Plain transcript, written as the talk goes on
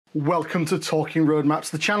Welcome to Talking Roadmaps,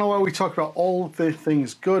 the channel where we talk about all the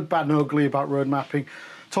things good, bad and ugly about road mapping,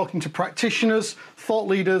 talking to practitioners, thought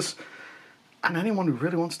leaders, and anyone who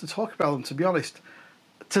really wants to talk about them, to be honest.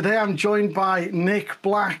 Today I'm joined by Nick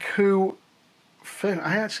Black, who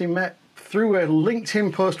I actually met through a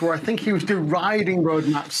LinkedIn post where I think he was riding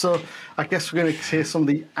roadmaps, so I guess we're going to hear some of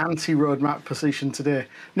the anti-roadmap position today.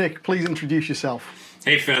 Nick, please introduce yourself.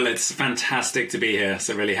 Hey Phil, it's fantastic to be here.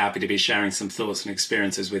 So really happy to be sharing some thoughts and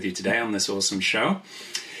experiences with you today on this awesome show.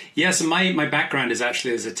 Yeah, so my background is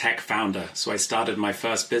actually as a tech founder. So I started my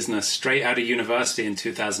first business straight out of university in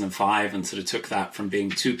 2005 and sort of took that from being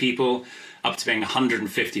 2 people up to being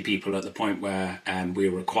 150 people at the point where we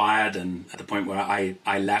were acquired and at the point where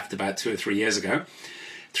I left about 2 or 3 years ago.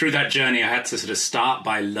 Through that journey, I had to sort of start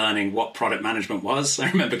by learning what product management was. I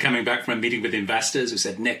remember coming back from a meeting with investors who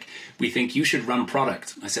said, Nick, we think you should run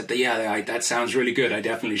product. I said, yeah, that sounds really good. I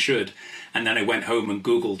definitely should. And then I went home and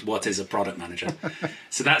Googled what is a product manager.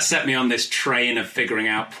 So that set me on this train of figuring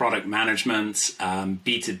out product management,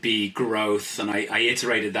 B2B growth. And I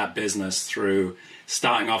iterated that business through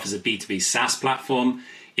starting off as a B2B SaaS platform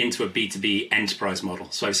into a B2B enterprise model.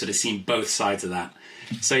 So I've sort of seen both sides of that.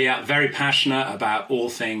 So yeah, very passionate about all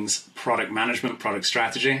things product management, product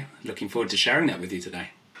strategy. Looking forward to sharing that with you today.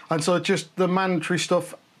 And so just the mandatory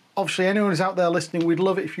stuff. Obviously, anyone who's out there listening, we'd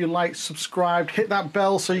love it if you like, subscribed, hit that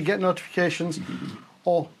bell so you get notifications,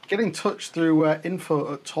 or get in touch through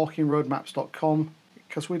info@talkingroadmaps.com,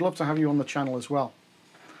 because we'd love to have you on the channel as well.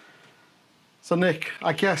 So Nick,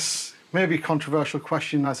 I guess maybe a controversial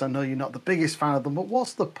question, as I know you're not the biggest fan of them, but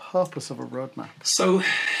what's the purpose of a roadmap? So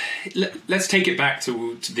let's take it back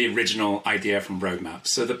to the original idea from roadmaps.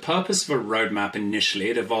 So the purpose of a roadmap initially,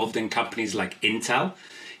 it evolved in companies like Intel.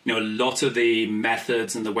 You know, a lot of the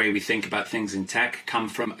methods and the way we think about things in tech come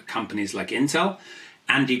from companies like Intel.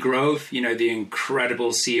 Andy Grove, you know, the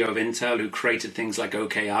incredible CEO of Intel who created things like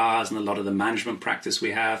OKRs and a lot of the management practice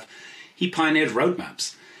we have, he pioneered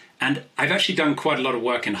roadmaps. And I've actually done quite a lot of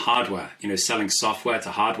work in hardware, you know, selling software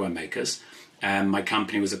to hardware makers. My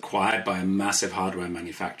company was acquired by a massive hardware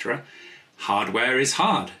manufacturer. Hardware is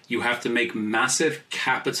hard. You have to make massive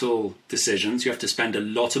capital decisions. You have to spend a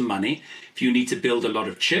lot of money. If you need to build a lot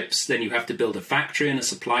of chips, then you have to build a factory and a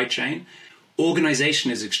supply chain.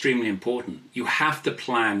 Organization is extremely important. You have to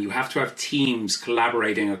plan. You have to have teams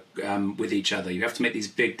collaborating with each other. You have to make these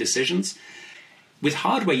big decisions. With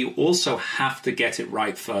hardware, you also have to get it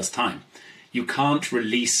right first time. You can't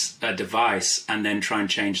release a device and then try and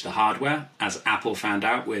change the hardware, as Apple found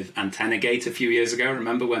out with AntennaGate a few years ago.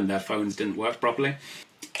 Remember when their phones didn't work properly?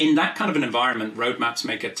 In that kind of an environment, roadmaps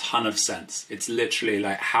make a ton of sense. It's literally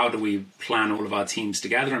like, how do we plan all of our teams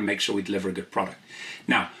together and make sure we deliver a good product?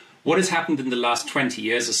 Now, what has happened in the last 20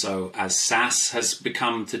 years or so as SaaS has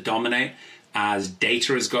become to dominate, as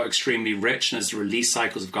data has got extremely rich and as the release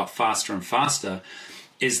cycles have got faster and faster,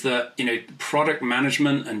 is that, you know, product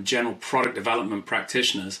management and general product development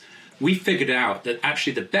practitioners, we figured out that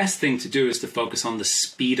actually the best thing to do is to focus on the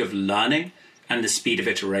speed of learning and the speed of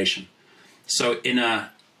iteration. So in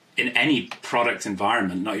any product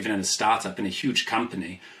environment, not even in a startup, in a huge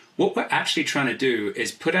company, what we're actually trying to do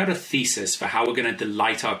is put out a thesis for how we're going to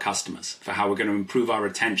delight our customers, for how we're going to improve our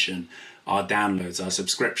retention, our downloads, our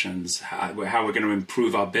subscriptions, how we're going to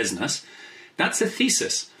improve our business. That's a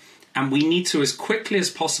thesis. And we need to, as quickly as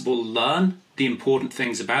possible, learn the important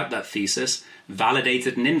things about that thesis, validate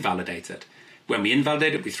it and invalidate it. When we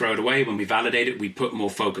invalidate it, we throw it away. When we validate it, we put more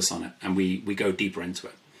focus on it and we go deeper into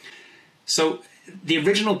it. So the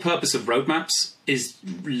original purpose of roadmaps is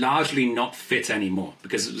largely not fit anymore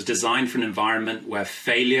because it was designed for an environment where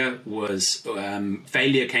failure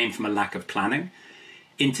came from a lack of planning.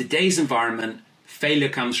 In today's environment, failure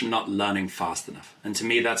comes from not learning fast enough. And to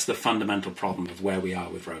me, that's the fundamental problem of where we are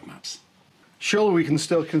with roadmaps. Surely we can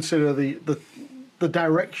still consider the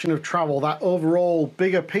direction of travel, that overall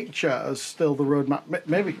bigger picture, as still the roadmap.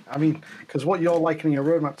 Maybe, I mean, because what you're likening a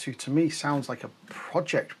roadmap to me, sounds like a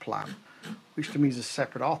project plan, which to me is a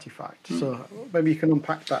separate artifact. So maybe you can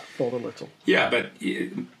unpack that thought a little. Yeah, but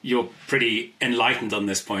you're pretty enlightened on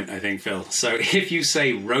this point, I think, Phil. So if you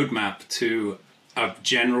say roadmap to a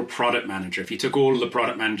general product manager, if you took all of the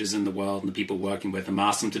product managers in the world and the people working with them,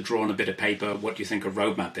 asked them to draw on a bit of paper what do you think a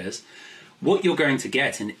roadmap is, what you're going to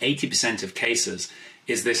get in 80% of cases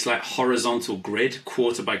is this like horizontal grid,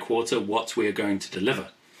 quarter by quarter, what we're going to deliver.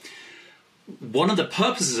 One of the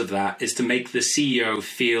purposes of that is to make the CEO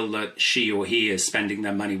feel that she or he is spending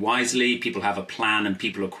their money wisely, people have a plan and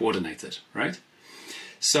people are coordinated, right?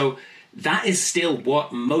 So that is still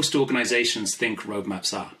what most organizations think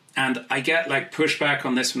roadmaps are. And I get like pushback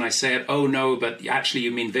on this when I say it, oh no, but actually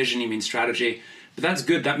you mean vision, you mean strategy. But that's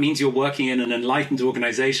good. That means you're working in an enlightened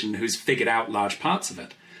organization who's figured out large parts of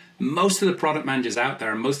it. Most of the product managers out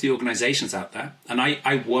there and most of the organizations out there, and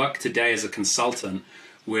I work today as a consultant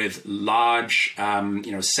with large,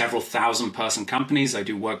 several thousand person companies. I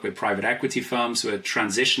do work with private equity firms who are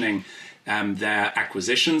transitioning their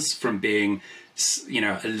acquisitions from being,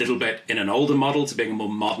 a little bit in an older model to being a more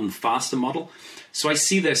modern, faster model. So I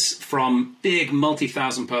see this from big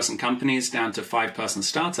multi-thousand person companies down to 5-person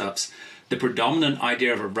startups. The predominant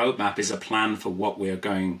idea of a roadmap is a plan for what we are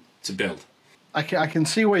going to build. I can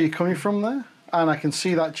see where you're coming from there, and I can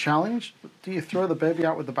see that challenge. But do you throw the baby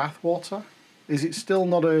out with the bathwater? Is it still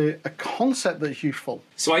not a concept that's useful?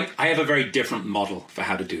 So I have a very different model for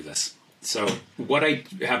how to do this. So what I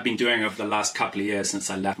have been doing over the last couple of years since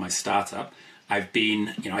I left my startup,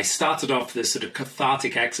 I started off this sort of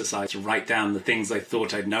cathartic exercise to write down the things I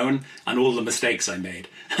thought I'd known and all the mistakes I made.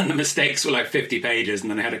 And the mistakes were like 50 pages, and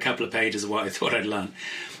then I had a couple of pages of what I thought I'd learned.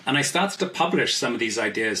 And I started to publish some of these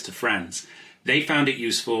ideas to friends. They found it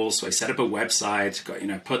useful, so I set up a website,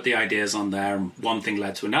 put the ideas on there, and one thing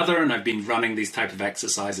led to another, and I've been running these type of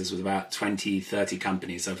exercises with about 20, 30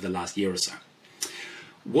 companies over the last year or so.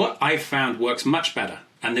 What I've found works much better,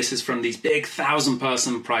 and this is from these big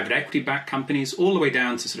 1,000-person private equity-backed companies all the way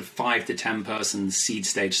down to sort of 5 to 10-person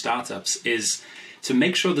seed-stage startups, is to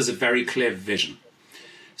make sure there's a very clear vision.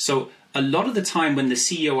 So a lot of the time when the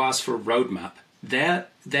CEO asks for a roadmap, they're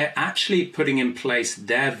actually putting in place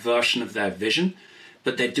their version of their vision,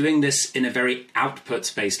 but they're doing this in a very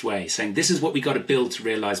outputs-based way, saying, this is what we got to build to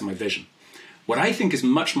realize my vision. What I think is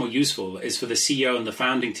much more useful is for the CEO and the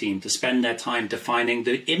founding team to spend their time defining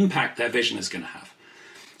the impact their vision is going to have.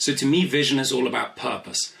 So to me, vision is all about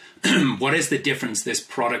purpose. What is the difference this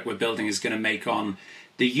product we're building is going to make on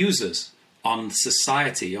the users, on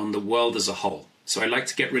society, on the world as a whole? So I like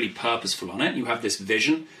to get really purposeful on it. You have this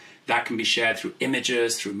vision that can be shared through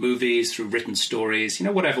images, through movies, through written stories,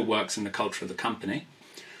 whatever works in the culture of the company.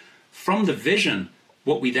 From the vision,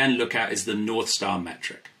 what we then look at is the North Star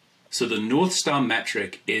metric. So the North Star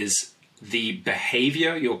metric is the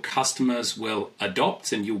behavior your customers will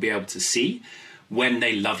adopt and you'll be able to see when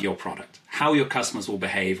they love your product, how your customers will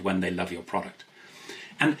behave when they love your product.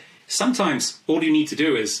 And sometimes all you need to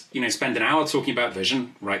do is, spend an hour talking about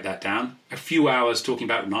vision, write that down, a few hours talking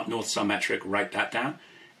about North Star metric, write that down.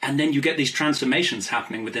 And then you get these transformations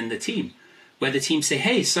happening within the team, where the team say,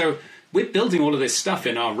 hey, so we're building all of this stuff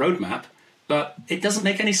in our roadmap, but it doesn't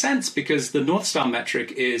make any sense because the North Star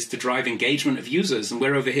metric is to drive engagement of users, and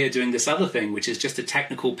we're over here doing this other thing, which is just a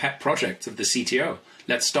technical pet project of the CTO.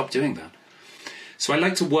 Let's stop doing that. So I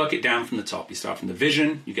like to work it down from the top. You start from the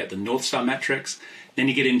vision, you get the North Star metrics, then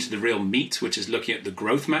you get into the real meat, which is looking at the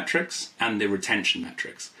growth metrics and the retention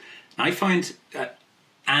metrics. And I find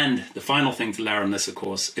and the final thing to layer on this, of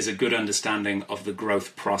course, is a good understanding of the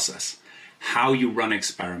growth process. How you run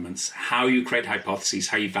experiments, how you create hypotheses,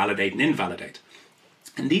 how you validate and invalidate.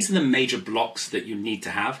 And these are the major blocks that you need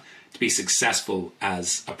to have to be successful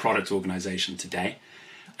as a product organization today.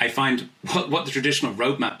 I find what the traditional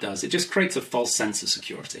roadmap does, it just creates a false sense of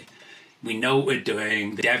security. We know what we're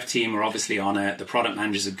doing. The dev team are obviously on it. The product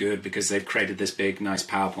managers are good because they've created this big, nice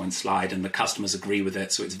PowerPoint slide and the customers agree with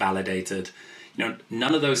it, so it's validated.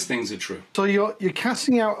 None of those things are true. So you're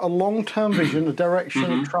casting out a long-term vision, a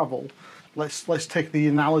direction of travel. Let's take the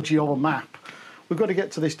analogy of a map. We've got to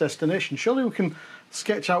get to this destination. Surely we can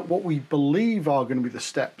sketch out what we believe are going to be the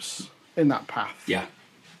steps in that path. Yeah.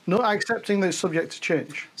 Not accepting that it's subject to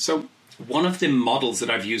change. So one of the models that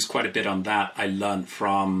I've used quite a bit on that, I learned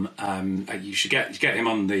from, you should get him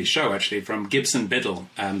on the show actually, from Gibson Biddle,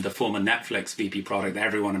 the former Netflix VP product that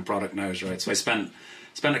everyone in product knows, right? So I spent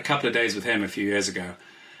a couple of days with him a few years ago.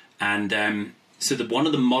 And one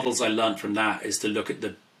of the models I learned from that is to look at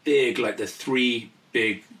the big, like the 3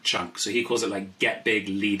 big chunks. So he calls it like get big,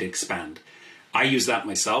 lead, expand. I use that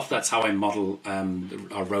myself. That's how I model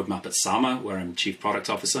our roadmap at Sama, where I'm Chief Product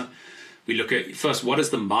Officer. We look at, first, what is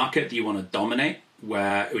the market you want to dominate,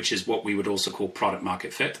 which is what we would also call product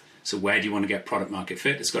market fit. So where do you want to get product market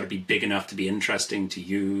fit? It's got to be big enough to be interesting to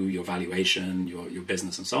you, your valuation, your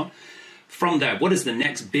business, and so on. From there, what is the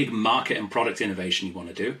next big market and product innovation you want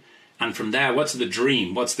to do? And from there, what's the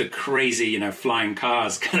dream? What's the crazy, flying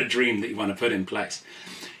cars kind of dream that you want to put in place?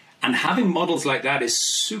 And having models like that is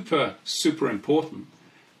super, super important.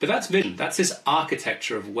 But that's vision. That's this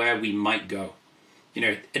architecture of where we might go.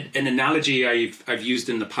 An analogy I've used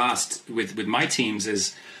in the past with my teams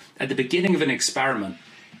is at the beginning of an experiment,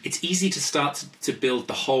 it's easy to start to build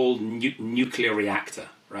the whole nuclear reactor,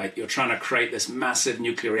 right? You're trying to create this massive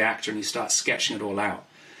nuclear reactor and you start sketching it all out.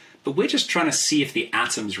 but we're just trying to see if the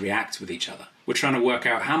atoms react with each other. We're trying to work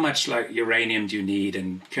out how much like uranium do you need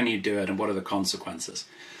and can you do it and what are the consequences.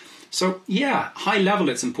 So yeah, high level,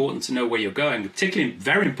 it's important to know where you're going, particularly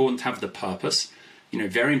very important to have the purpose,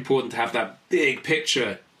 very important to have that big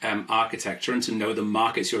picture architecture and to know the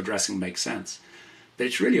markets you're addressing make sense. But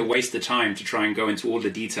it's really a waste of time to try and go into all the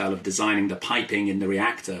detail of designing the piping in the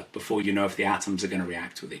reactor before you know if the atoms are going to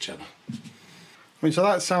react with each other. I mean, so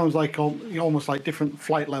that sounds like almost like different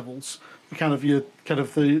flight levels. There's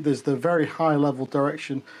the very high level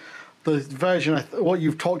direction. The version, what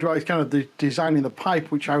you've talked about is kind of the designing the pipe,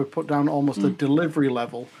 which I would put down almost a delivery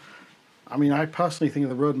level. I mean, I personally think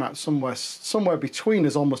of the roadmap somewhere between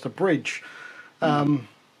as almost a bridge. And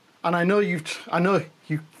I know you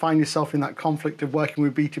find yourself in that conflict of working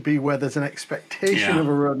with B2B where there's an expectation of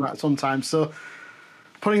a roadmap sometimes. So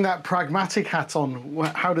putting that pragmatic hat on,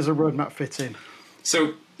 how does a roadmap fit in?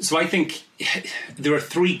 So I think there are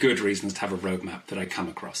three good reasons to have a roadmap that I come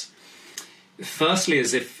across. Firstly,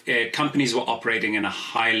 is if companies were operating in a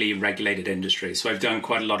highly regulated industry. So I've done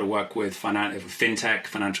quite a lot of work with fintech,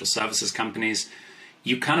 financial services companies.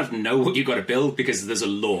 You kind of know what you've got to build because there's a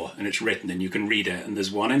law and it's written and you can read it. And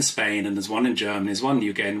there's one in Spain and there's one in Germany, there's one in the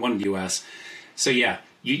UK and one in the US. So yeah,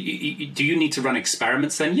 do you need to run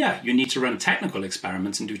experiments then? Yeah, you need to run technical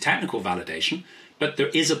experiments and do technical validation. But there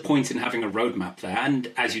is a point in having a roadmap there.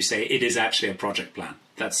 And as you say, it is actually a project plan.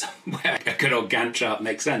 That's where a good old Gantt chart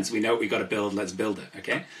makes sense. We know what we've got to build, let's build it,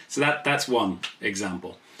 okay? So that's one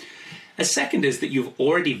example. A second is that you've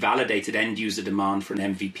already validated end user demand for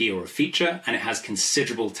an MVP or a feature, and it has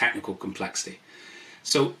considerable technical complexity.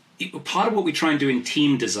 So part of what we try and do in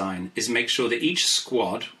team design is make sure that each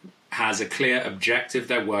squad has a clear objective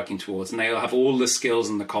they're working towards, and they'll have all the skills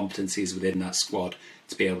and the competencies within that squad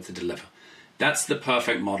to be able to deliver. That's the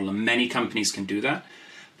perfect model, and many companies can do that.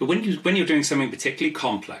 But when you're doing something particularly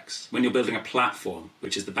complex, when you're building a platform,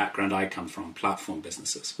 which is the background I come from, platform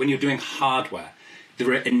businesses, when you're doing hardware, there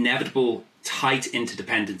are inevitable tight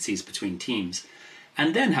interdependencies between teams.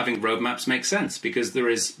 And then having roadmaps makes sense because there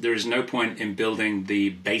is no point in building the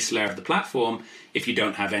base layer of the platform if you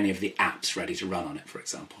don't have any of the apps ready to run on it, for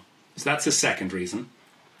example. So that's a second reason.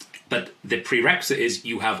 But the prerequisite is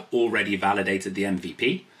you have already validated the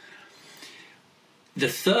MVP. The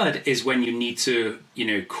third is when you need to,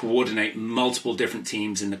 coordinate multiple different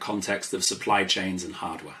teams in the context of supply chains and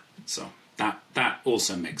hardware. So that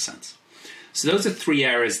also makes sense. So those are three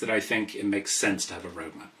areas that I think it makes sense to have a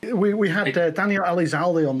roadmap. We had Daniel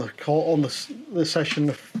Elizalde on the call on the session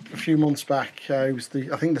a few months back. It was the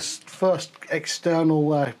first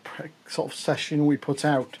external sort of session we put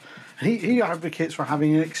out. And he advocates for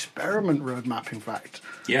having an experiment roadmap. In fact,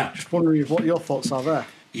 just wondering what your thoughts are there.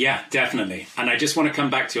 Yeah, definitely. And I just want to come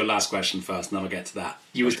back to your last question first, and then I'll get to that.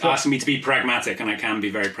 You were asking me to be pragmatic, and I can be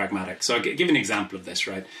very pragmatic. So I'll give an example of this,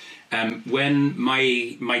 right? When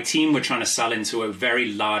my team were trying to sell into a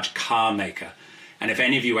very large car maker, and if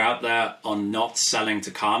any of you out there are not selling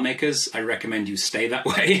to car makers, I recommend you stay that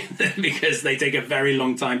way because they take a very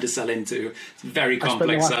long time to sell into. It's very complex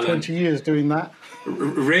selling. I spent the last 20 years doing that.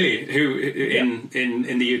 Really?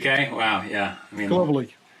 In the UK? Wow, yeah. I mean,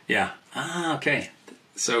 globally. Yeah. Ah, okay.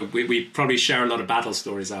 So we probably share a lot of battle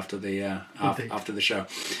stories after the show.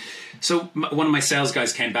 So one of my sales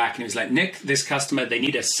guys came back and he was like, Nick, this customer, they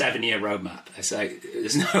need a 7-year roadmap. I say,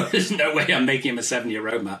 there's no way I'm making him a 7-year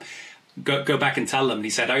roadmap. Go back and tell them. And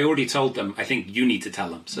he said, I already told them. I think you need to tell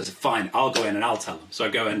them. So I said, fine, I'll go in and I'll tell them. So I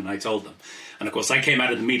go in and I told them. And of course, I came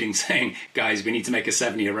out of the meeting saying, guys, we need to make a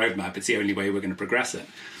 7-year roadmap. It's the only way we're going to progress it.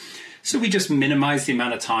 So we just minimized the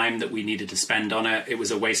amount of time that we needed to spend on it. It was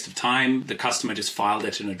a waste of time. The customer just filed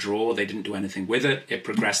it in a drawer. They didn't do anything with it. It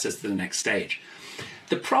progressed us to the next stage.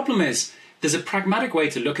 The problem is there's a pragmatic way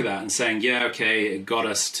to look at that and saying, yeah, okay, it got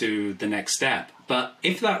us to the next step. But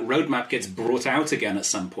if that roadmap gets brought out again at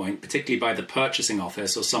some point, particularly by the purchasing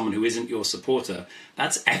office or someone who isn't your supporter,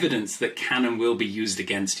 that's evidence that can and will be used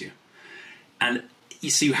against you. And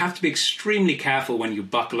so you have to be extremely careful when you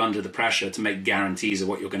buckle under the pressure to make guarantees of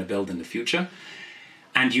what you're going to build in the future.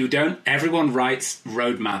 And everyone writes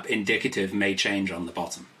roadmap indicative may change on the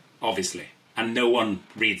bottom, obviously. And no one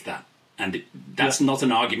reads that. And that's not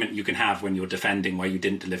an argument you can have when you're defending why you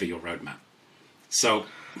didn't deliver your roadmap. So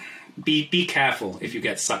be careful if you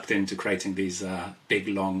get sucked into creating these big,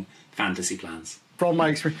 long fantasy plans. From my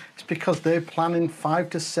experience, it's because they're planning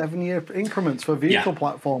 5 to 7 year increments for vehicle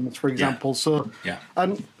platforms, for example.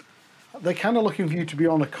 And they're kind of looking for you to be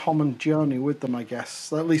on a common journey with them, I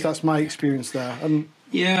guess. At least that's my experience there. And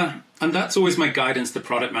that's always my guidance to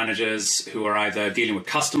product managers who are either dealing with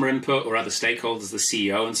customer input or other stakeholders, the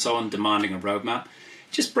CEO and so on, demanding a roadmap.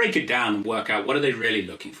 just break it down and work out what are they really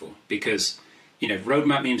looking for. Because,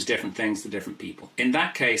 roadmap means different things to different people. In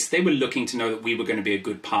that case, they were looking to know that we were going to be a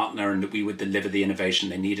good partner and that we would deliver the innovation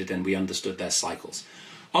they needed and we understood their cycles.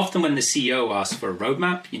 Often when the CEO asks for a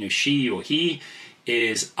roadmap, she or he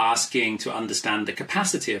is asking to understand the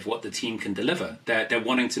capacity of what the team can deliver. They're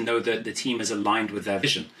wanting to know that the team is aligned with their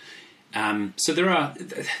vision. So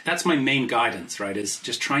that's my main guidance, right, is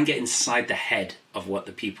just try and get inside the head of what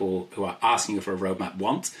the people who are asking you for a roadmap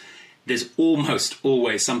want. There's almost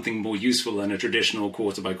always something more useful than a traditional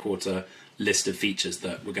quarter by quarter list of features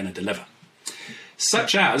that we're going to deliver.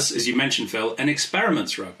 Such as you mentioned, Phil, an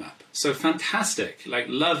experiments roadmap. So fantastic.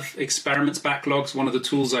 Love experiments backlogs. One of the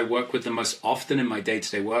tools I work with the most often in my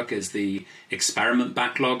day-to-day work is the experiment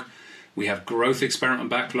backlog. We have growth experiment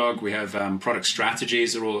backlog. We have product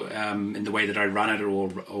strategies are all, in the way that I run it, are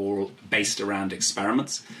all based around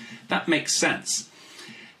experiments. That makes sense.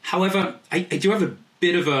 However, I do have a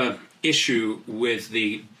bit of a issue with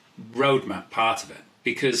the roadmap part of it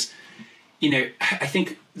because, I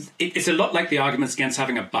think it's a lot like the arguments against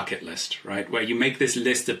having a bucket list, right? Where you make this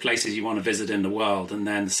list of places you want to visit in the world, and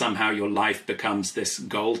then somehow your life becomes this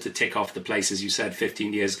goal to tick off the places you said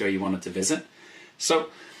 15 years ago you wanted to visit. So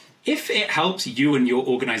if it helps you and your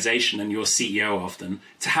organization and your CEO often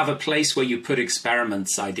to have a place where you put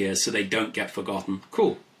experiments ideas so they don't get forgotten,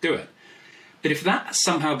 cool, do it. But if that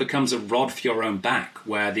somehow becomes a rod for your own back,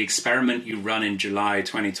 where the experiment you run in July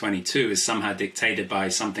 2022 is somehow dictated by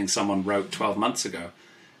something someone wrote 12 months ago,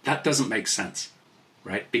 that doesn't make sense,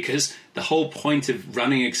 right? Because the whole point of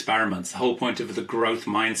running experiments, the whole point of the growth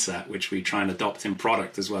mindset, which we try and adopt in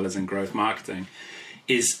product as well as in growth marketing,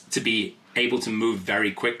 is to be able to move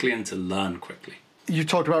very quickly and to learn quickly. You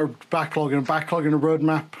talked about backlog and a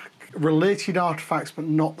roadmap, related artifacts, but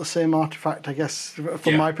not the same artifact, I guess,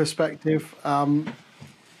 from my perspective. I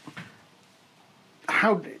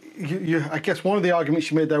guess one of the arguments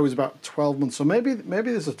you made there was about 12 months. So maybe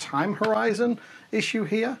there's a time horizon issue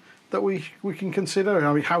here that we can consider.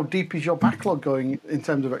 I mean, how deep is your backlog going in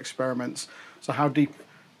terms of experiments? So how deep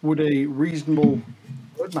would a reasonable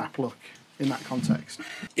roadmap look in that context?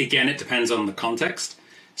 Again, it depends on the context.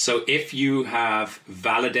 So if you have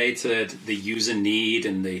validated the user need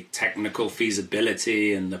and the technical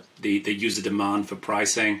feasibility and the user demand for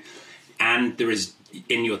pricing, and there is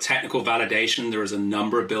in your technical validation, there is a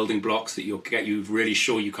number of building blocks that you'll get you really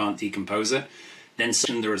sure you can't decompose it. Then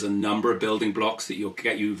there is a number of building blocks that you'll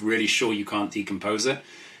get you really sure you can't decompose it.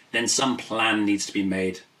 Then some plan needs to be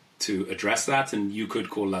made to address that, and you could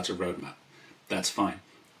call that a roadmap. That's fine.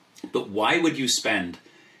 But why would you spend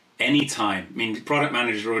any time? I mean, product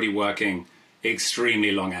managers are already working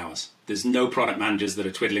extremely long hours. There's no product managers that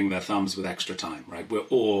are twiddling their thumbs with extra time, right? We're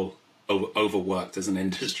all overworked as an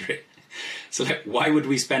industry. So why would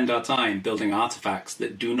we spend our time building artifacts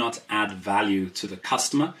that do not add value to the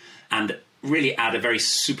customer and really add a very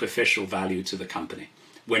superficial value to the company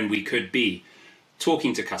when we could be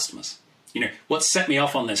talking to customers? What set me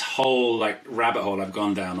off on this whole rabbit hole I've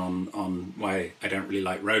gone down on why I don't really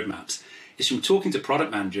like roadmaps is from talking to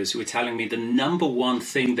product managers who are telling me the number one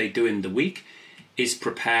thing they do in the week is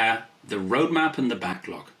prepare the roadmap and the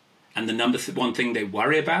backlog. And the number one thing they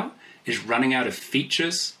worry about is running out of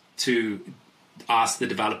features to ask the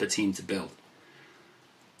developer team to build.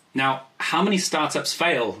 Now, how many startups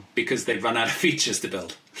fail because they run out of features to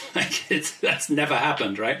build? That's never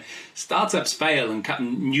happened, right? Startups fail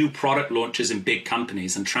and new product launches in big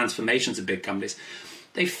companies and transformations in big companies.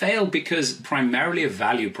 They fail because primarily of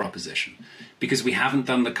value proposition, because we haven't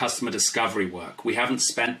done the customer discovery work. We haven't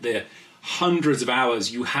spent the hundreds of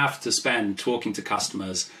hours you have to spend talking to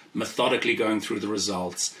customers, methodically going through the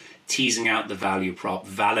results, teasing out the value prop,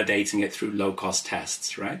 validating it through low-cost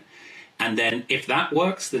tests, right? And then if that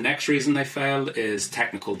works, the next reason they fail is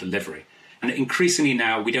technical delivery. And increasingly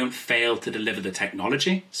now, we don't fail to deliver the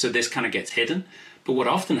technology, so this kind of gets hidden. But what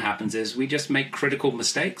often happens is we just make critical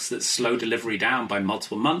mistakes that slow delivery down by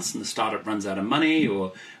multiple months, and the startup runs out of money,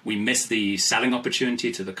 or we miss the selling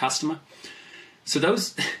opportunity to the customer. So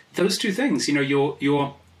those two things,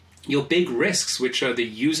 your big risks, which are the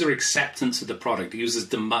user acceptance of the product, the user's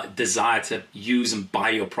desire to use and buy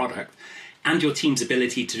your product, and your team's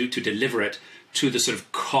ability to deliver it to the sort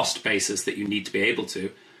of cost basis that you need to be able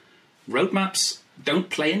to. Roadmaps don't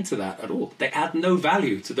play into that at all. They add no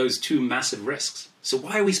value to those two massive risks. So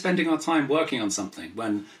why are we spending our time working on something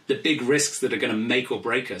when the big risks that are going to make or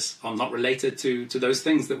break us are not related to those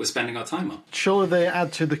things that we're spending our time on? Surely they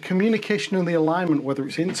add to the communication and the alignment, whether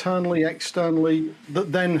it's internally, externally,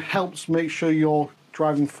 that then helps make sure you're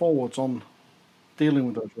driving forwards on dealing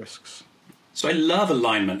with those risks. So I love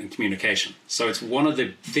alignment and communication. So it's one of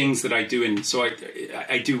the things that I do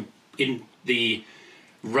I do in the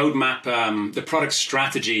roadmap, the product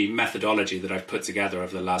strategy methodology that I've put together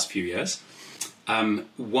over the last few years.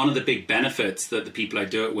 One of the big benefits that the people I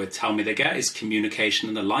do it with tell me they get is communication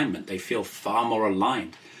and alignment. They feel far more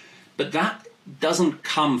aligned. But that doesn't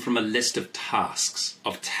come from a list of tasks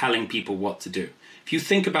of telling people what to do. If you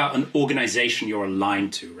think about an organization you're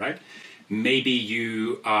aligned to, right? Maybe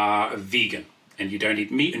you are a vegan and you don't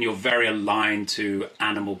eat meat and you're very aligned to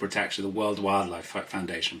animal protection, the World Wildlife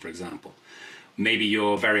Foundation, for example. Maybe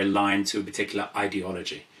you're very aligned to a particular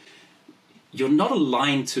ideology. You're not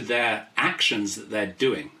aligned to their actions that they're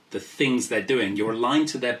doing, the things they're doing. You're aligned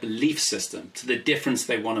to their belief system, to the difference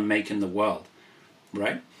they want to make in the world,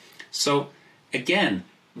 right? So again,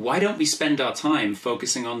 why don't we spend our time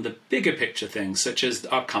focusing on the bigger picture things, such as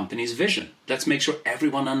our company's vision? Let's make sure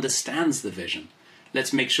everyone understands the vision.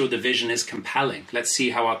 Let's make sure the vision is compelling. Let's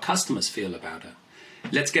see how our customers feel about it.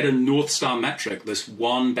 Let's get a North Star metric, this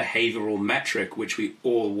one behavioral metric which we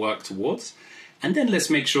all work towards. And then let's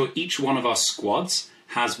make sure each one of our squads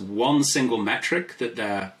has one single metric that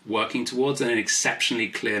they're working towards and an exceptionally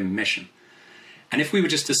clear mission. And if we were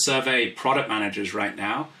just to survey product managers right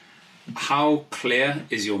now, how clear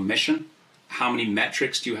is your mission? How many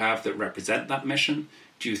metrics do you have that represent that mission?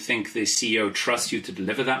 Do you think the CEO trusts you to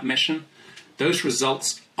deliver that mission? Those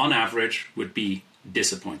results, on average, would be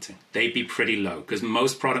disappointing. They'd be pretty low because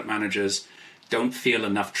most product managers don't feel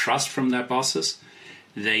enough trust from their bosses.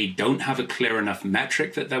 They don't have a clear enough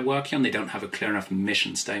metric that they're working on. They don't have a clear enough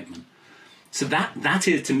mission statement. So that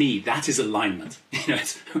is, to me, that is alignment.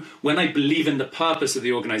 It's when I believe in the purpose of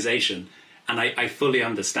the organization and I fully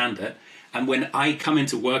understand it. And when I come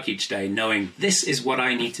into work each day knowing this is what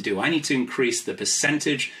I need to do, I need to increase the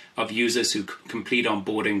percentage of users who complete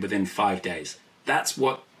onboarding within 5 days. That's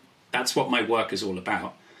what my work is all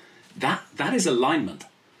about. That is alignment.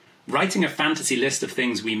 Writing a fantasy list of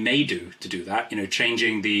things we may do to do that,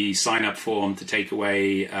 changing the sign-up form to take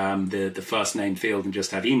away the first name field and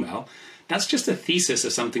just have email, that's just a thesis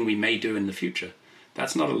of something we may do in the future.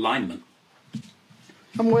 That's not alignment.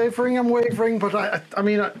 I'm wavering, but I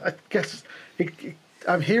guess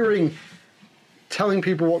I'm hearing telling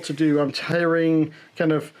people what to do. I'm hearing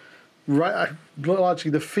kind of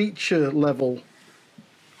largely the feature level.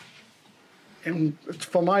 And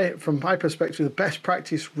from my perspective, the best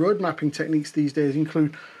practice road mapping techniques these days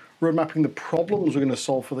include road mapping the problems we're going to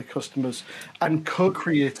solve for the customers and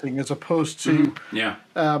co-creating as opposed to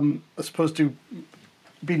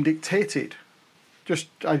being dictated.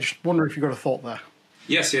 I just wonder if you've got a thought there.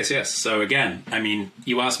 Yes. So again,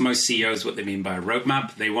 you ask most CEOs what they mean by a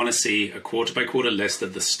roadmap. They want to see a quarter-by-quarter list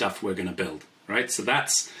of the stuff we're going to build, right? So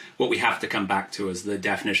that's what we have to come back to as the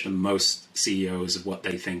definition of most CEOs of what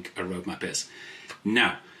they think a roadmap is.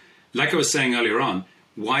 Now, like I was saying earlier on,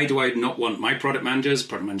 why do I not want my product managers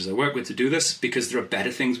I work with to do this? Because there are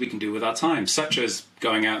better things we can do with our time, such as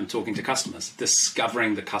going out and talking to customers,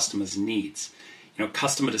 discovering the customer's needs.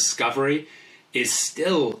 Customer discovery is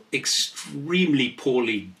still extremely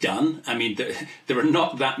poorly done. There are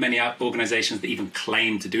not that many organizations that even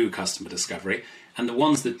claim to do customer discovery, and the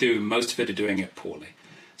ones that do, most of it are doing it poorly.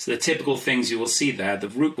 So the typical things you will see there, the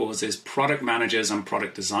root cause is product managers and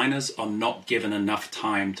product designers are not given enough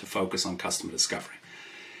time to focus on customer discovery.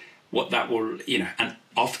 What that will, and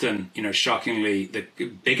often, shockingly, the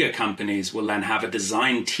bigger companies will then have a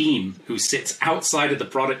design team who sits outside of the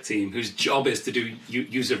product team, whose job is to do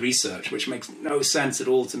user research, which makes no sense at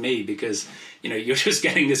all to me because, you're just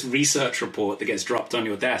getting this research report that gets dropped on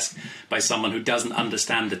your desk by someone who doesn't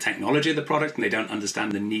understand the technology of the product and they don't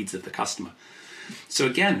understand the needs of the customer. So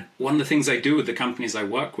again, one of the things I do with the companies I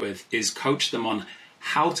work with is coach them on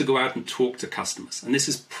how to go out and talk to customers. And this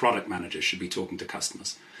is product managers should be talking to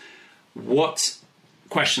customers. What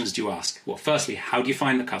questions do you ask? Well, firstly, how do you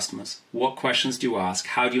find the customers? What questions do you ask?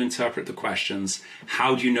 How do you interpret the questions?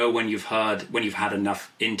 How do you know when you've had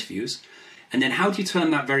enough interviews? And then how do you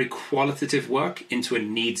turn that very qualitative work into a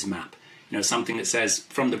needs map? Something that says,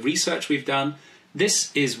 from the research we've done,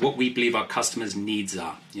 this is what we believe our customers' needs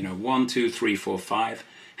are. 1, 2, 3, 4, 5.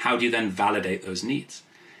 How do you then validate those needs?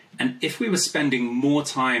 And if we were spending more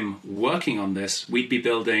time working on this, we'd be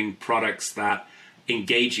building products that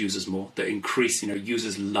engage users more, that increase,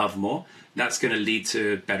 users love more. That's going to lead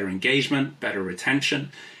to better engagement, better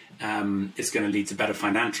retention. It's going to lead to better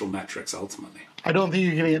financial metrics ultimately. I don't think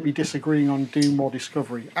you're going to get me disagreeing on doing more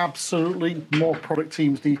discovery. Absolutely, more product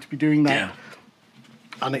teams need to be doing that. Yeah.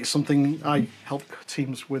 And it's something I help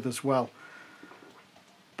teams with as well.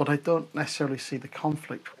 But I don't necessarily see the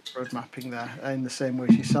conflict with road mapping there in the same way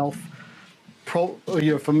as yourself.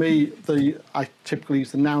 for me, I typically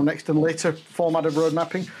use the now, next, and later format of road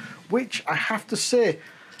mapping, which I have to say,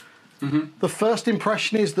 the first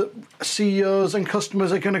impression is that CEOs and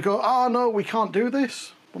customers are going to go, "Oh no, we can't do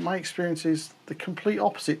this." But my experience is the complete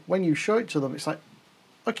opposite. When you show it to them, it's like,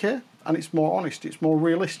 okay, and it's more honest, it's more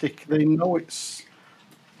realistic. They know it's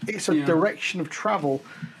a direction of travel,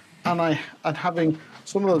 and having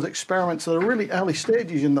some of those experiments that are really early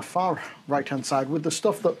stages in the far right-hand side with the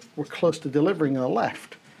stuff that we're close to delivering on the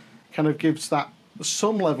left, kind of gives that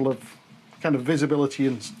some level of kind of visibility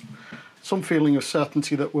and some feeling of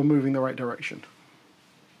certainty that we're moving the right direction.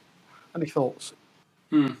 Any thoughts?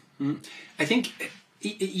 I think,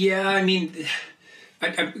 I mean,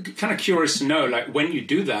 I'm kind of curious to know, like, when you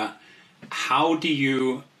do that, how do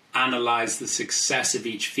you analyze the success of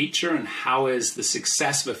each feature, and how is the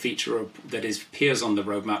success of a feature that appears on the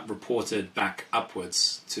roadmap reported back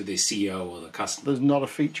upwards to the CEO or the customer? There's not a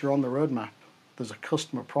feature on the roadmap. There's a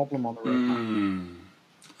customer problem on the roadmap.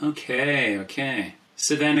 Okay.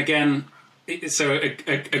 So then again,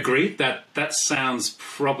 agreed, that sounds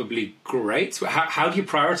probably great. How do you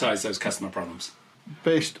prioritize those customer problems?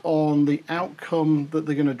 Based on the outcome that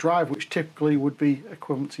they're going to drive, which typically would be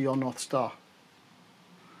equivalent to your North Star.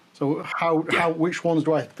 So which ones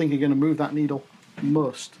do I think are going to move that needle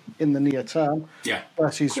most in the near term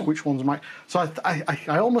versus which ones might. So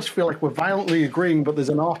I almost feel like we're violently agreeing, but there's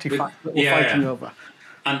an artifact that we're fighting over.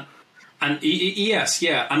 And yes,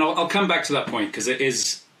 and I'll come back to that point because it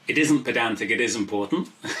isn't pedantic, it is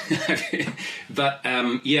important. But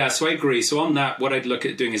so I agree. So on that, what I'd look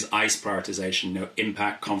at doing is ICE prioritization,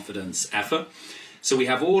 impact, confidence, effort. So we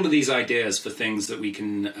have all of these ideas for things that we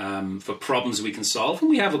can, for problems we can solve,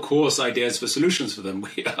 and we have, of course, ideas for solutions for them.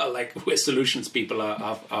 We're solutions people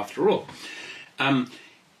after all.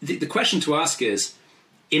 The question to ask is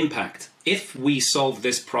impact. If we solve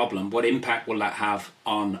this problem, what impact will that have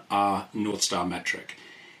on our North Star metric?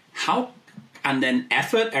 And then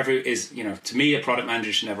effort, to me, a product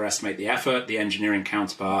manager should never estimate the effort. The engineering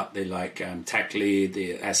counterpart, the tech lead,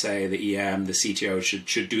 the SA, the EM, the CTO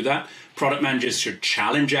should do that. Product managers should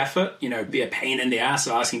challenge effort, be a pain in the ass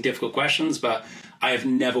asking difficult questions, but I have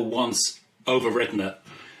never once overwritten it.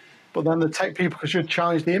 But then the tech people should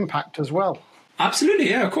challenge the impact as well. Absolutely,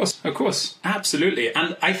 yeah, of course, absolutely.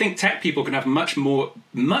 And I think tech people can have much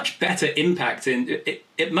better impact on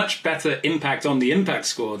the impact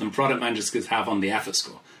score than product managers could have on the effort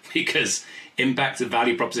score, because impact is a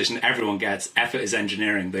value proposition everyone gets. Effort is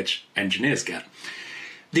engineering, which engineers get.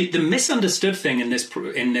 The misunderstood thing in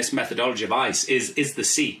this methodology of ICE is the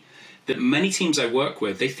C. That many teams I work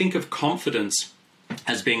with, they think of confidence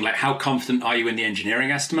as being like, how confident are you in the engineering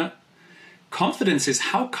estimate? Confidence is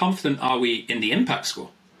how confident are we in the impact score?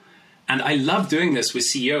 And I love doing this with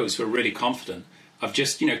CEOs who are really confident of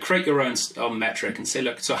just, create your own metric and say,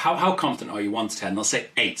 look, so how confident are you 1 to 10? They'll say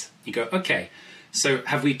 8. You go, okay, so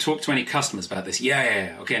have we talked to any customers about this?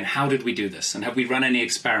 Yeah. Okay, and how did we do this? And have we run any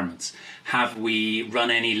experiments? Have we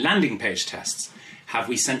run any landing page tests? Have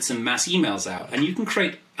we sent some mass emails out? And you can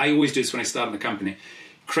create, I always do this when I start in the company,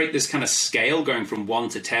 create this kind of scale going from 1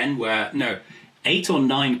 to 10 where, 8 or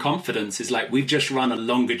 9 confidence is like we've just run a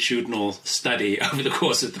longitudinal study over the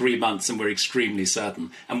course of 3 months and we're extremely certain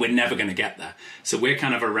and we're never going to get there. So we're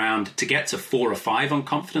kind of around to get to 4 or 5 on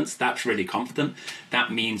confidence. That's really confident.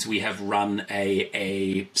 That means we have run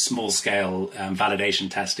a small scale validation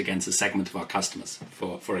test against a segment of our customers,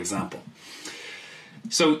 for example.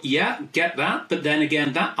 So get that. But then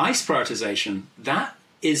again, that ICE prioritization, that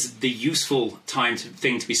is the useful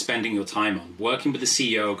thing to be spending your time on, working with the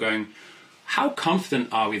CEO going, how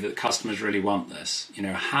confident are we that customers really want this?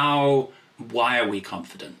 Why are we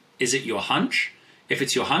confident? Is it your hunch? If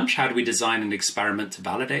it's your hunch, how do we design an experiment to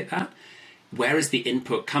validate that? Where is the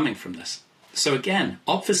input coming from this? So again,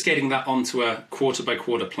 obfuscating that onto a quarter by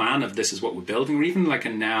quarter plan of this is what we're building, or even like a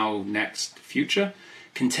now, next, future,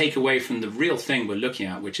 can take away from the real thing we're looking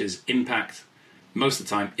at, which is impact. Most of the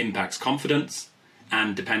time, impacts confidence,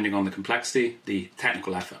 and depending on the complexity, the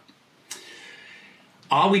technical effort.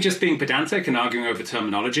 Are we just being pedantic and arguing over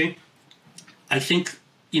terminology? I think,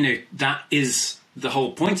 that is the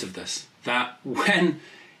whole point of this. That when,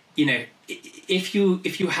 if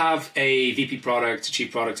you have a VP product, a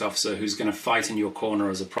chief product officer who's going to fight in your corner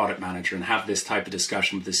as a product manager and have this type of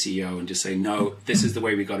discussion with the CEO and just say, no, this is the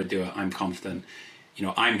way we got to do it. I'm confident.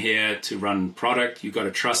 I'm here to run product. You got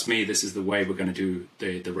to trust me. This is the way we're going to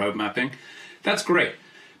do the road mapping. That's great.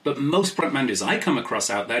 But most product managers I come across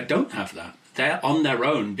out there don't have that. They're on their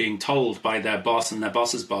own being told by their boss and their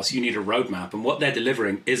boss's boss, you need a roadmap. And what they're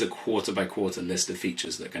delivering is a quarter by quarter list of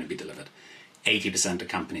features that are going to be delivered. 80% of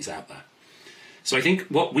companies out there. So I think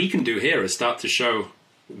what we can do here is start to show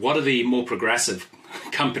what are the more progressive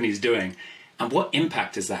companies doing and what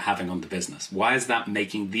impact is that having on the business? Why is that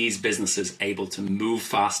making these businesses able to move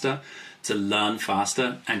faster, to learn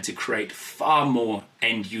faster, and to create far more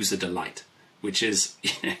end user delight, which is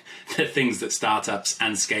the things that startups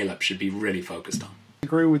and scale up should be really focused on. I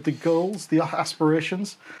agree with the goals, the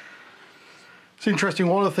aspirations. It's interesting.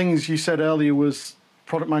 One of the things you said earlier was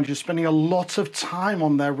product managers spending a lot of time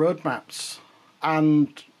on their roadmaps.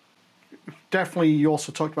 And definitely you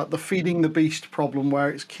also talked about the feeding the beast problem, where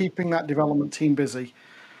it's keeping that development team busy.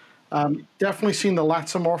 Definitely seen the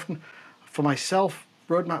latter more often. For myself,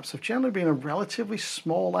 roadmaps have generally been a relatively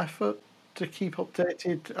small effort to keep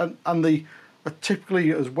updated. And the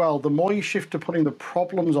typically as well, the more you shift to putting the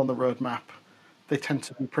problems on the roadmap, they tend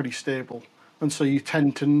to be pretty stable. And so you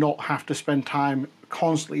tend to not have to spend time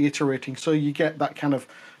constantly iterating. So you get that kind of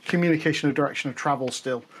communication of direction of travel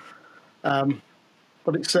still.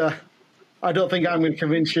 But it's, I don't think I'm going to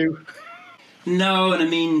convince you. No, and I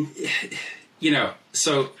mean,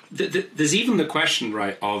 so there's even the question,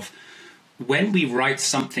 right, of when we write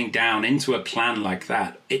something down into a plan like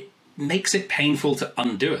that, it makes it painful to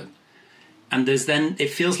undo it. And it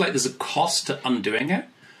feels like there's a cost to undoing it,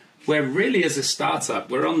 where really as a startup,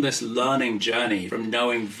 we're on this learning journey from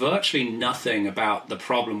knowing virtually nothing about the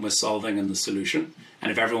problem we're solving and the solution.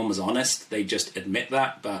 And if everyone was honest, they just admit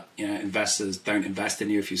that. But investors don't invest in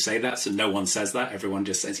you if you say that. So no one says that. Everyone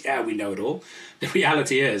just says, yeah, we know it all. The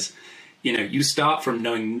reality is, you start from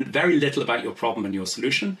knowing very little about your problem and your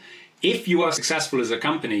solution. If you are successful as a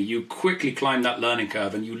company, you quickly climb that learning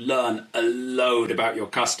curve and you learn a load about your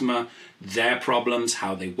customer, their problems,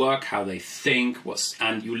 how they work, how they think,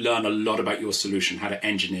 and you learn a lot about your solution, how to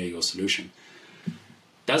engineer your solution.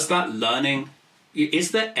 Is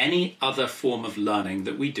there any other form of learning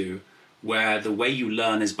that we do where the way you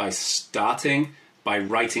learn is by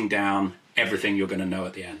writing down everything you're going to know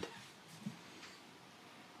at the end?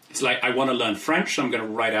 It's like, I want to learn French, so I'm going to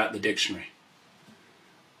write out the dictionary.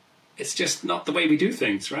 It's just not the way we do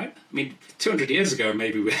things, right? I mean, 200 years ago,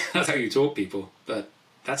 maybe that's how you taught people, but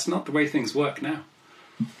that's not the way things work now.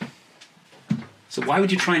 So why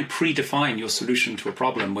would you try and predefine your solution to a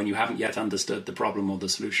problem when you haven't yet understood the problem or the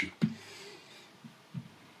solution?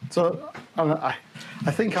 So I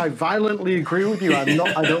think I violently agree with you. I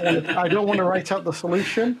don't want to write out the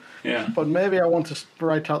solution. Yeah. But maybe I want to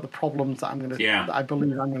write out the problems that that I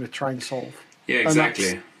believe I'm going to try and solve. Yeah,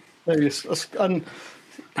 exactly.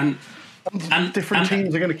 And different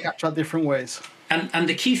teams are going to catch that different ways. And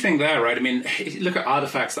the key thing there, right? I mean, look at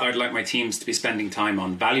artifacts that I'd like my teams to be spending time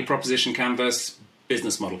on. Value proposition canvas,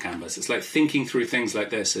 business model canvas. It's like thinking through things like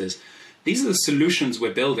this is, these are the solutions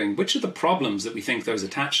we're building. Which are the problems that we think those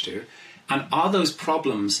attach to? And are those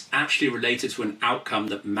problems actually related to an outcome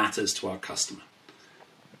that matters to our customer?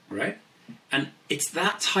 Right? And it's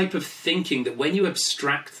that type of thinking that when you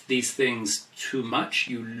abstract these things too much,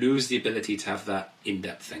 you lose the ability to have that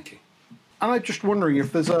in-depth thinking. And I'm just wondering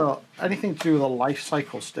if there's anything to do with a life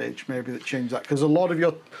cycle stage maybe that changed that, because a lot of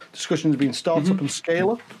your discussions have been startup and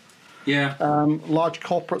scale up. Yeah. Large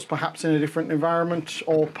corporates perhaps in a different environment,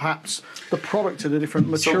 or perhaps the product at a different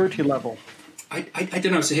maturity level. I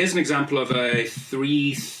don't know. So here's an example of a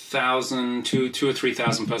 3,000 to 2,000 or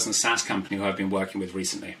 3,000 person SaaS company who I've been working with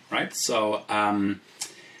recently, right? So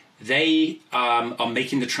they are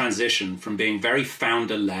making the transition from being very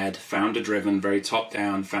founder-led, founder-driven, very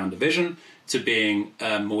top-down founder vision to being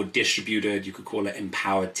more distributed, you could call it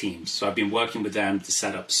empowered teams. So I've been working with them to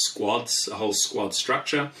set up squads, a whole squad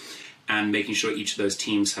structure, and making sure each of those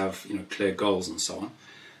teams have clear goals and so on.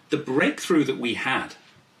 The breakthrough that we had,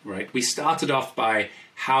 right? We started off by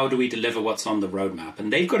how do we deliver what's on the roadmap?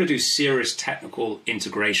 And they've got to do serious technical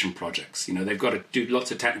integration projects. They've got to do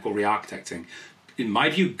lots of technical re-architecting. In my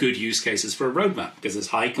view, good use cases for a roadmap because there's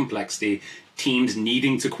high complexity, teams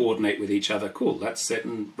needing to coordinate with each other. Cool, let's set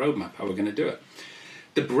in roadmap how we're going to do it.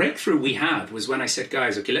 The breakthrough we had was when I said,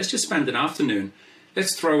 guys, okay, let's just spend an afternoon.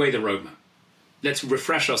 Let's throw away the roadmap. Let's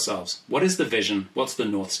refresh ourselves. What is the vision? What's the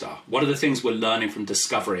North Star? What are the things we're learning from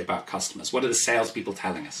discovery about customers? What are the salespeople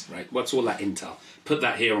telling us, right? What's all that intel? Put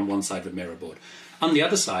that here on one side of the mirror board. On the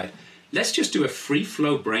other side, let's just do a free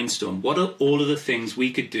flow brainstorm. What are all of the things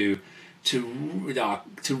we could do to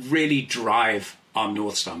really drive our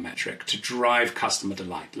North Star metric, to drive customer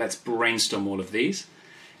delight? Let's brainstorm all of these.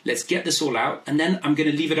 Let's get this all out. And then I'm going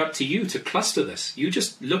to leave it up to you to cluster this. You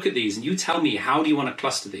just look at these and you tell me, how do you want to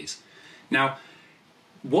cluster these? Now,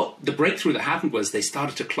 what the breakthrough that happened was they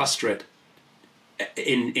started to cluster it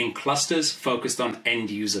in clusters focused on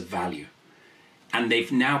end user value. And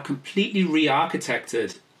they've now completely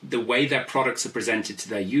re-architected the way their products are presented to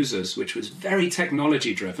their users, which was very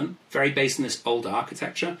technology driven, very based on this old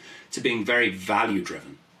architecture, to being very value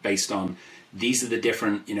driven, based on these are the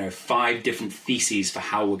different, 5 different theses for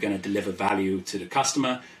how we're going to deliver value to the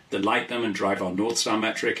customer, delight them and drive our North Star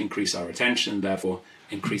metric, increase our retention, and therefore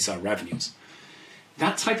increase our revenues.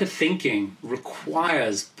 That type of thinking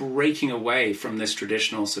requires breaking away from this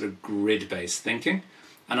traditional sort of grid-based thinking.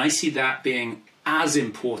 And I see that being as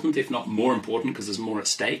important, if not more important, because there's more at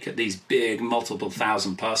stake at these big multiple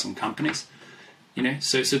 1,000-person companies.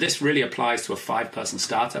 So this really applies to a 5-person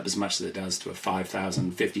startup as much as it does to a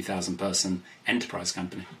 5,000, 50,000 person enterprise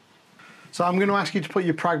company. So I'm going to ask you to put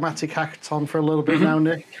your pragmatic hat on for a little bit now,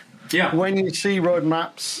 Nick. Yeah. When you see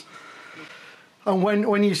roadmaps and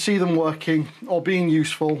when you see them working or being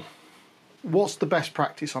useful, what's the best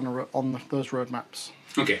practice on those roadmaps?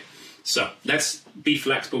 Okay, so let's be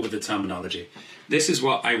flexible with the terminology. This is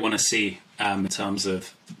what I want to see in terms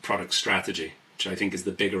of product strategy, which I think is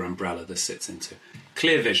the bigger umbrella this sits into.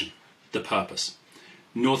 Clear vision, the purpose,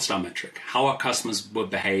 North Star metric, how our customers would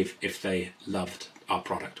behave if they loved our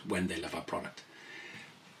product, when they love our product.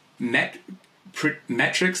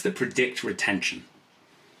 Metrics that predict retention.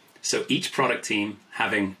 So each product team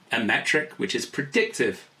having a metric which is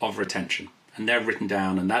predictive of retention. And they're written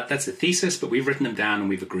down, and that's a thesis, but we've written them down and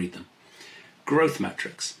we've agreed them. Growth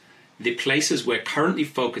metrics, the places we're currently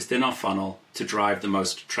focused in our funnel to drive the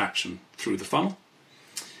most traction through the funnel.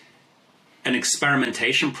 An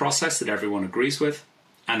experimentation process that everyone agrees with,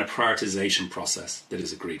 and a prioritization process that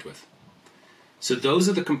is agreed with. So those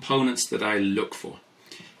are the components that I look for.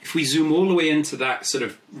 If we zoom all the way into that sort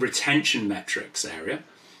of retention metrics area,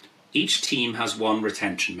 each team has one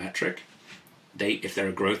retention metric. If they're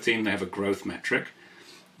a growth team, they have a growth metric.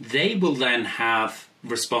 They will then have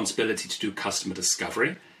responsibility to do customer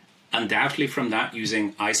discovery. Undoubtedly from that,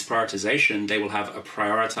 using ICE prioritization, they will have a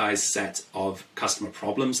prioritized set of customer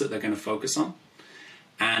problems that they're going to focus on.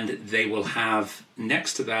 And they will have,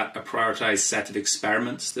 next to that, a prioritized set of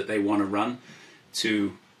experiments that they want to run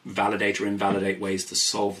to validate or invalidate ways to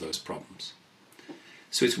solve those problems.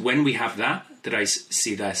 So it's when we have that I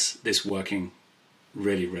see this working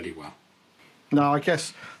really, really well. Now, I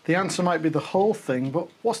guess the answer might be the whole thing, but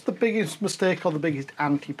what's the biggest mistake or the biggest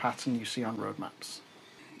anti-pattern you see on roadmaps?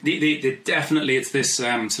 Definitely, it's this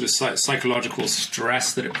sort of psychological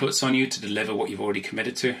stress that it puts on you to deliver what you've already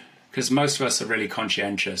committed to. Because most of us are really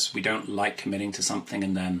conscientious. We don't like committing to something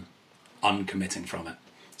and then uncommitting from it.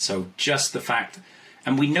 So just the fact,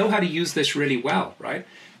 and we know how to use this really well, right?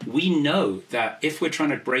 We know that if we're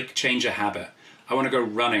trying to change a habit, I want to go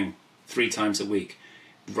running 3 times a week.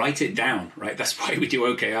 Write it down, right? That's why we do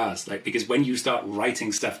OKRs, because when you start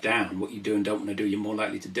writing stuff down, what you do and don't want to do, you're more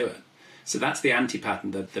likely to do it. So that's the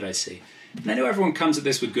anti-pattern that I see. And I know everyone comes at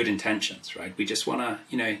this with good intentions, right? We just want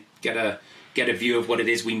to, get a view of what it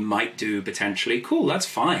is we might do potentially. Cool, that's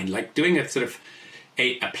fine. Like doing a sort of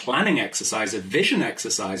a planning exercise, a vision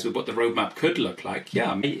exercise with what the roadmap could look like.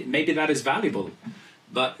 Yeah, maybe that is valuable.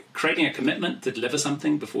 But creating a commitment to deliver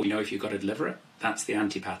something before you know if you've got to deliver it, that's the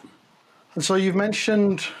anti-pattern. And so you've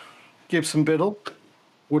mentioned Gibson Biddle.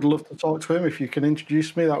 Would love to talk to him. If you can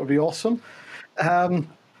introduce me, that would be awesome.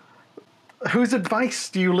 Whose advice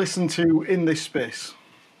do you listen to in this space?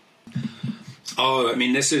 Oh,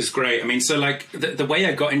 this is great. So the way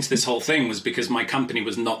I got into this whole thing was because my company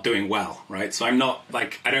was not doing well, right? So I'm not I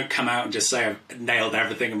don't come out and just say I've nailed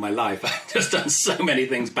everything in my life. I've just done so many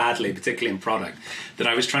things badly, particularly in product, that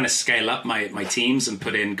I was trying to scale up my teams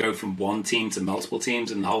and go from one team to multiple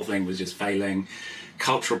teams, and the whole thing was just failing.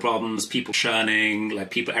 Cultural problems, people churning,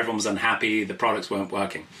 everyone was unhappy, the products weren't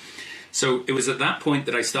working. So it was at that point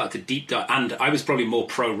that I started to deep dive, and I was probably more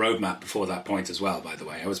pro roadmap before that point as well, by the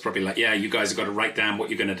way. I was probably you guys have got to write down what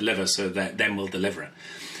you're going to deliver so that then we'll deliver it.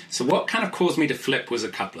 So what kind of caused me to flip was a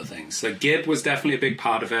couple of things. So Gib was definitely a big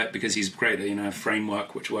part of it because he's great at, a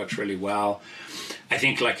framework which works really well. I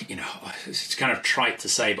think it's kind of trite to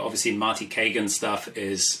say, but obviously Marty Kagan's stuff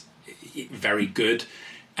is very good.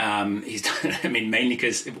 He's done, mainly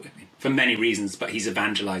because, for many reasons, but he's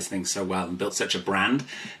evangelized things so well and built such a brand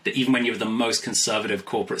that even when you're the most conservative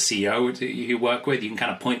corporate CEO you work with, you can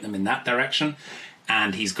kind of point them in that direction.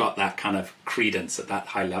 And he's got that kind of credence at that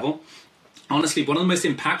high level. Honestly, one of the most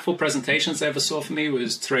impactful presentations I ever saw for me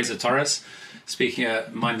was Teresa Torres speaking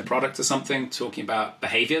at Mind the Product or something, talking about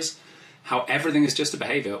behaviors, how everything is just a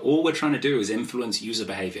behavior. All we're trying to do is influence user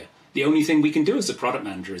behavior. The only thing we can do as a product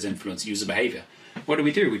manager is influence user behavior. What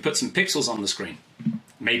do? We put some pixels on the screen.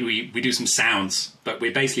 Maybe we do some sounds, but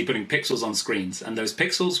we're basically putting pixels on screens. And those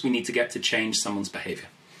pixels we need to get to change someone's behavior.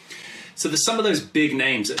 So there's some of those big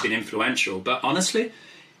names that have been influential. But honestly,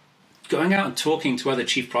 going out and talking to other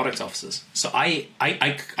chief product officers. So I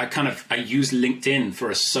use LinkedIn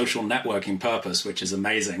for a social networking purpose, which is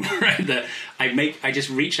amazing, right? That I just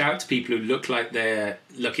reach out to people who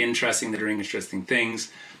look interesting, that are interesting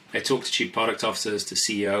things. I talk to chief product officers, to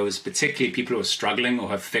CEOs, particularly people who are struggling or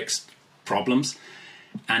have fixed problems.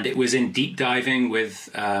 And it was in deep diving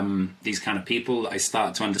with these kind of people, I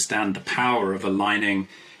started to understand the power of aligning,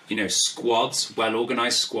 squads,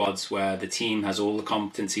 well-organized squads, where the team has all the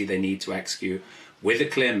competency they need to execute with a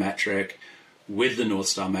clear metric, with the North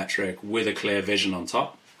Star metric, with a clear vision on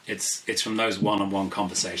top. It's from those one-on-one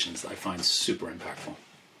conversations that I find super impactful.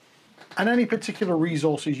 And any particular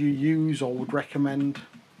resources you use or would recommend?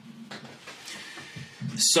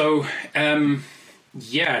 So,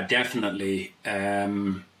 yeah, definitely.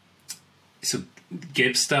 So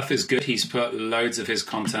Gibbs stuff is good. He's put loads of his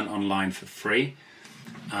content online for free.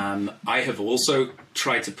 I have also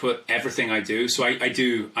tried to put everything I do. So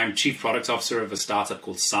I'm chief product officer of a startup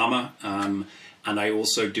called Sama. And I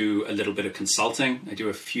also do a little bit of consulting. I do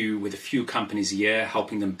with a few companies a year,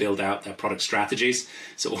 helping them build out their product strategies.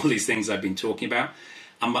 So all these things I've been talking about.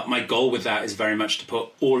 And my goal with that is very much to put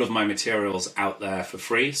all of my materials out there for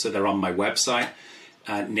free. So they're on my website,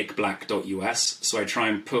 nickblack.us. So I try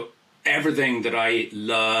and put everything that I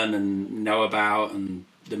learn and know about and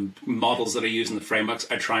the models that I use and the frameworks,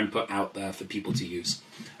 I try and put out there for people to use.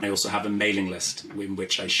 And I also have a mailing list in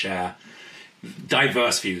which I share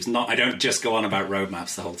diverse views. I don't just go on about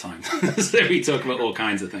roadmaps the whole time. So we talk about all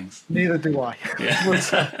kinds of things. Neither do I.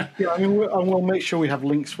 Yeah. We'll make sure we have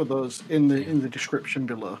links for those in the description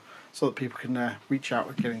below, so that people can reach out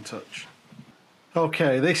and get in touch.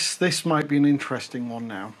 Okay, this might be an interesting one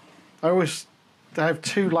now. I have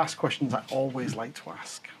two last questions I always like to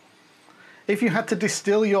ask. If you had to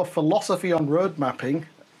distill your philosophy on road mapping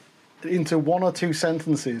into one or two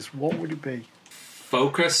sentences, what would it be?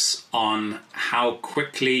 Focus on how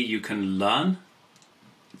quickly you can learn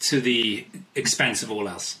to the expense of all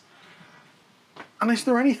else. And is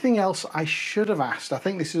there anything else I should have asked? I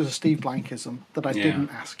think this is a Steve Blankism that I didn't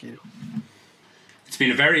ask you. It's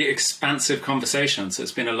been a very expansive conversation, so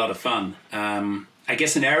it's been a lot of fun. I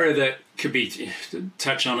guess an area that could be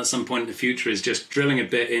touched on at some point in the future is just drilling a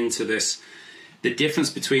bit into the difference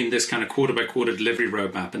between this kind of quarter by quarter delivery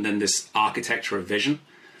roadmap and then this architecture of vision.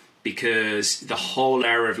 Because the whole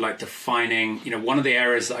area of defining, one of the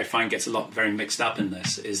areas that I find gets very mixed up in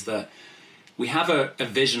this is that we have a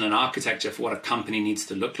vision and architecture for what a company needs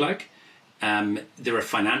to look like. There are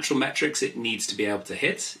financial metrics it needs to be able to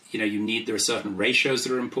hit. There are certain ratios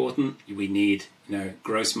that are important. We need,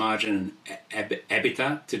 gross margin and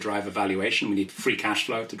EBITDA to drive evaluation. We need free cash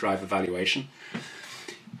flow to drive evaluation.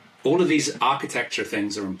 All of these architecture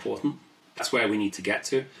things are important. That's where we need to get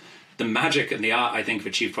to. The magic and the art, I think, of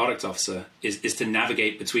a chief product officer is to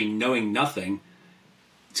navigate between knowing nothing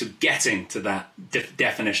to getting to that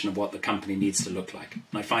definition of what the company needs to look like.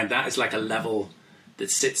 And I find that is like a level that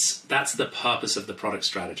sits, that's the purpose of the product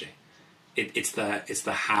strategy. It's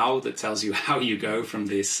the how that tells you how you go from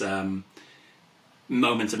this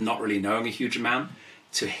moment of not really knowing a huge amount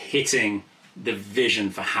to hitting the vision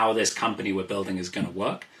for how this company we're building is going to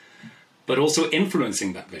work, but also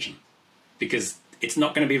influencing that vision. Because it's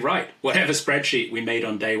not going to be right. Whatever spreadsheet we made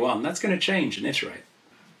on day one, that's going to change and iterate.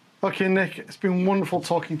 Okay, Nick, it's been wonderful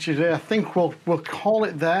talking to you today. I think we'll call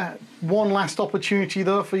it there. One last opportunity,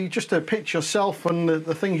 though, for you just to pitch yourself and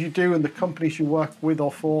the things you do and the companies you work with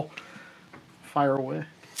or for. Fire away.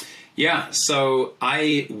 Yeah, so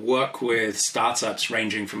I work with startups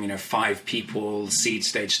ranging from 5 people, seed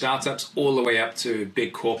stage startups, all the way up to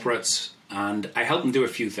big corporates, and I help them do a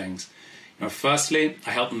few things. Firstly,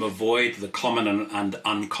 I help them avoid the common and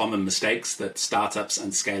uncommon mistakes that startups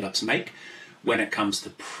and scale-ups make when it comes to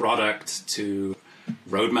product, to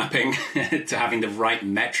road mapping, to having the right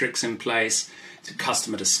metrics in place, to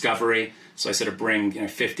customer discovery. So I sort of bring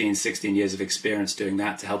 15, 16 years of experience doing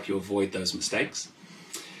that to help you avoid those mistakes.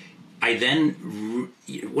 I then,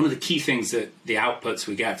 one of the key things that the outputs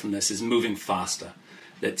we get from this is moving faster.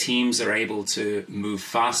 That teams are able to move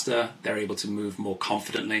faster, they're able to move more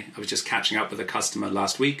confidently. I was just catching up with a customer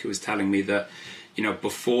last week who was telling me that,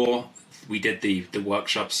 before we did the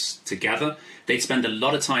workshops together, they'd spend a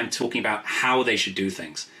lot of time talking about how they should do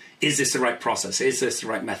things. Is this the right process? Is this the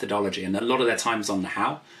right methodology? And a lot of their time is on the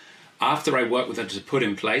how. After I work with them to put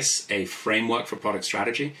in place a framework for product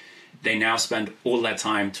strategy, they now spend all their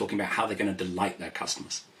time talking about how they're going to delight their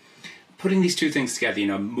customers. Putting these two things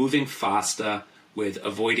together, moving faster, with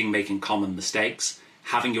avoiding making common mistakes,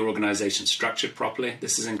 having your organization structured properly.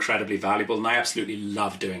 This is incredibly valuable, and I absolutely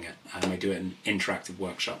love doing it. I do it in interactive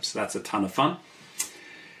workshops. So that's a ton of fun.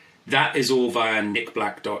 That is all via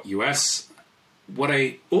nickblack.us. What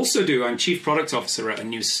I also do, I'm Chief Product Officer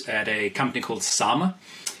at a company called Sama,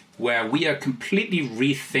 where we are completely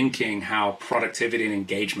rethinking how productivity and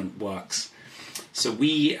engagement works. So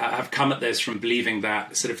we have come at this from believing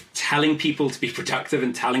that sort of telling people to be productive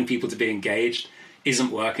and telling people to be engaged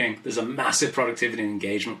isn't working. There's a massive productivity and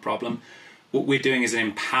engagement problem. What we're doing is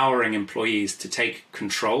empowering employees to take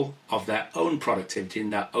control of their own productivity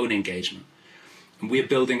and their own engagement. And we're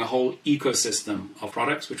building a whole ecosystem of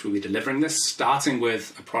products which will be delivering this, starting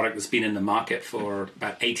with a product that's been in the market for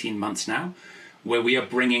about 18 months now, where we are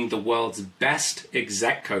bringing the world's best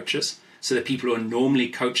exec coaches, so the people who are normally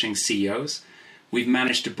coaching CEOs, we've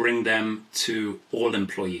managed to bring them to all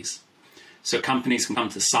employees. So companies can come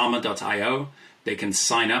to sama.io, they can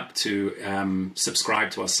sign up to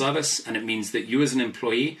subscribe to our service, and it means that you as an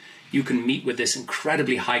employee, you can meet with this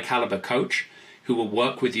incredibly high caliber coach who will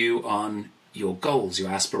work with you on your goals, your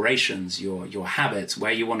aspirations, your habits,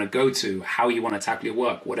 where you want to go to, how you want to tackle your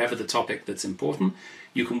work, whatever the topic that's important.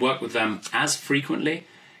 You can work with them as frequently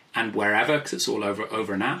and wherever, because it's all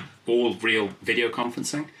over an app, all real video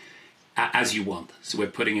conferencing, as you want. So we're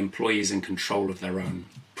putting employees in control of their own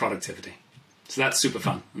productivity. So that's super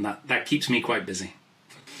fun, and that keeps me quite busy.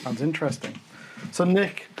 Sounds interesting. So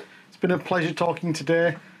Nick, it's been a pleasure talking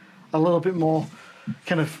today. A little bit more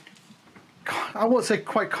kind of, I won't say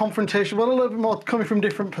quite confrontational, but a little bit more coming from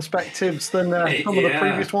different perspectives than some of the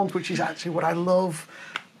previous ones, which is actually what I love.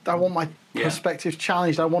 I want my perspectives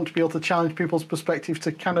challenged. I want to be able to challenge people's perspectives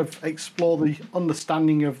to kind of explore the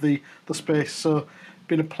understanding of the space. So it's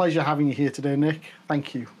been a pleasure having you here today, Nick.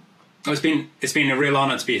 Thank you. Oh, it's been a real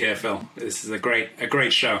honour to be here, Phil. This is a great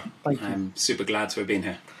show. Thank you. I'm super glad to have been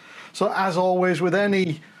here. So as always, with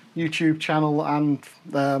any YouTube channel and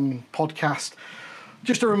podcast,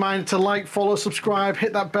 just a reminder to like, follow, subscribe,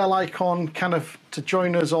 hit that bell icon, kind of to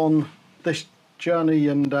join us on this journey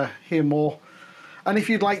and hear more. And if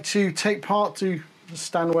you'd like to take part, to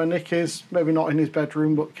stand where Nick is, maybe not in his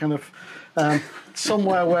bedroom, but kind of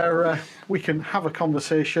somewhere where we can have a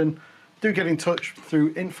conversation, do get in touch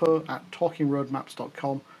through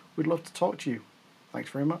info@talkingroadmaps.com. We'd love to talk to you.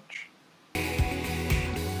 Thanks very much.